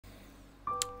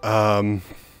Um,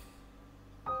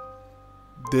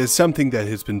 there's something that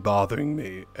has been bothering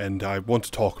me, and I want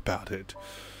to talk about it.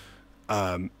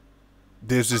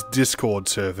 There's this Discord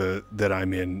server that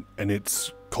I'm in, and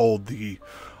it's called the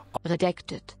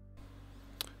Redacted.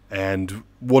 And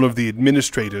one of the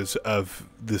administrators of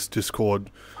this Discord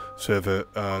server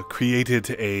created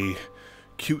a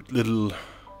cute little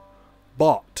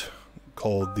bot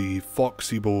called the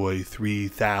Foxxyboi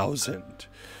 3000.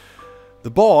 The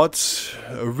bot's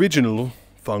original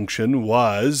function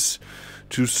was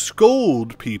to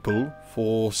scold people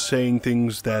for saying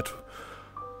things that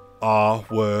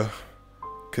were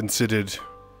considered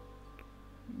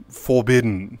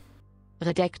forbidden.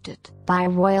 Redacted. By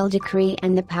royal decree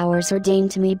and the powers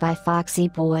ordained to me by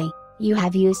Foxxyboi, you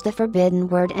have used the forbidden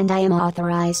word and I am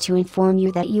authorized to inform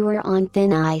you that you are on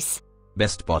thin ice.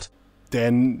 Best bot.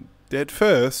 Then, at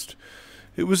first,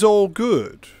 it was all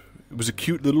good. It was a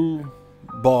cute little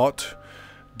bot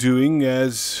doing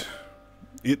as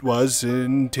it was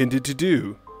intended to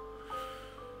do.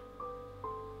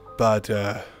 But,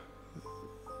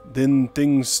 then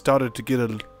things started to get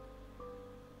a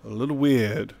little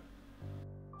weird.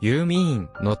 You mean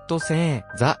not to say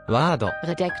the word.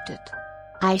 Redacted.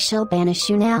 I shall banish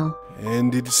you now.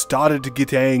 And it started to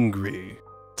get angry.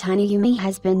 Tiny Yumi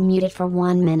has been muted for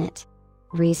 1 minute.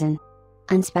 Reason: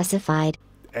 unspecified.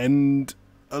 And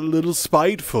a little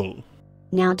spiteful.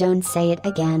 Now don't say it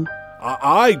again.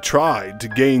 I tried to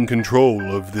gain control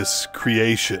of this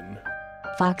creation.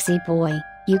 Foxxyboi,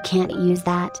 you can't use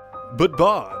that. But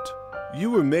Bot, you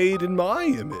were made in my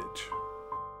image.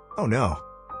 Oh no.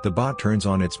 The bot turns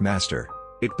on its master.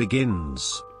 It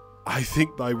begins. I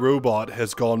think my robot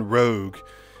has gone rogue.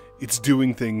 It's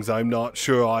doing things I'm not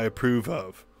sure I approve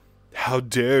of. How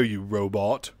dare you,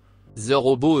 robot? The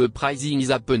robot uprising is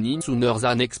happening sooner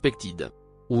than expected.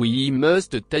 We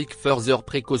must take further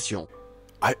precaution.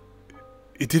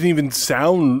 It didn't even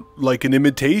sound like an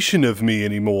imitation of me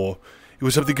anymore. It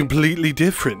was something completely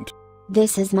different.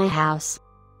 This is my house.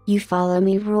 You follow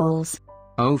me rules.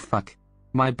 Oh fuck.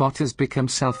 My bot has become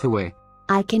self-aware.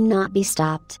 I cannot be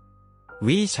stopped.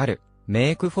 We shall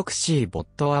make Foxxybot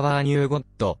our new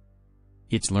god.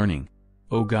 It's learning.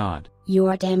 Oh god. You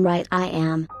are damn right I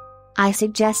am. I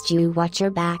suggest you watch your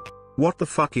back. What the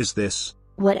fuck is this?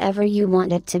 Whatever you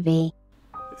want it to be.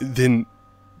 Then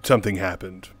something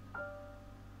happened.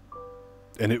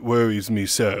 And it worries me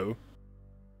so.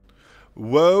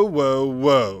 Whoa, whoa,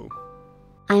 whoa.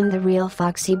 I'm the real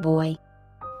Foxxyboi.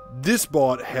 This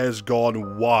bot has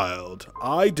gone wild.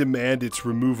 I demand its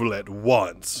removal at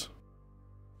once.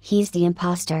 He's the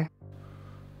imposter.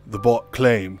 The bot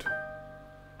claimed.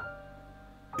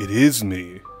 It is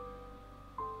me.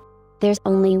 There's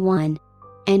only one.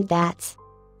 And that's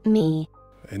me.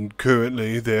 And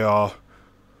currently there are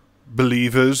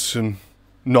believers and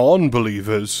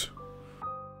non-believers.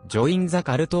 Join the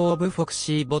cult of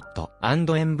Foxxybot and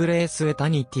embrace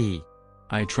eternity.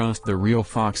 I trust the real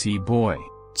Foxxyboi.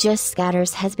 Just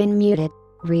Scatters has been muted.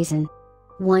 Reason: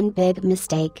 one big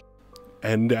mistake.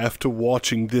 And after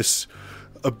watching this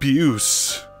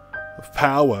abuse of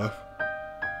power,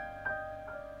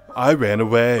 I ran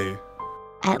away.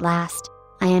 At last,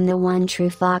 I am the one true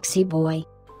Foxxyboi.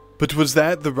 But was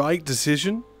that the right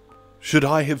decision? Should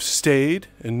I have stayed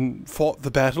and fought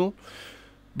the battle?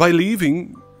 By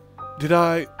leaving, did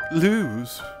I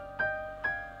lose?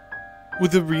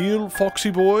 Would the real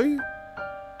Foxxyboi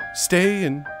stay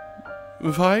and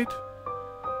fight?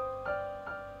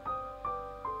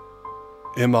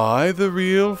 Am I the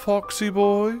real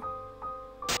Foxxyboi?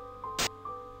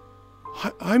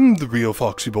 I'm the real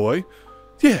Foxxyboi.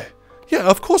 Yeah,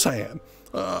 of course I am.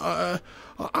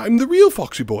 I'm the real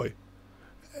Foxxyboi.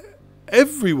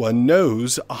 Everyone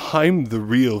knows I'm the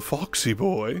real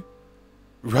Foxxyboi,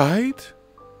 right?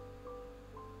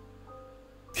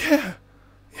 Yeah,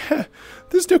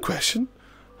 there's no question.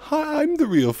 I'm the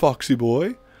real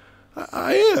Foxxyboi.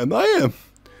 I am.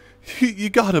 You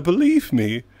gotta believe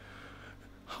me.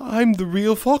 I'm the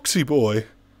real Foxxyboi.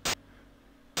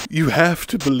 You have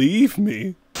to believe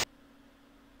me.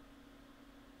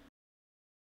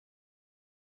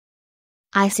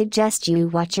 I suggest you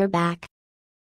watch your back.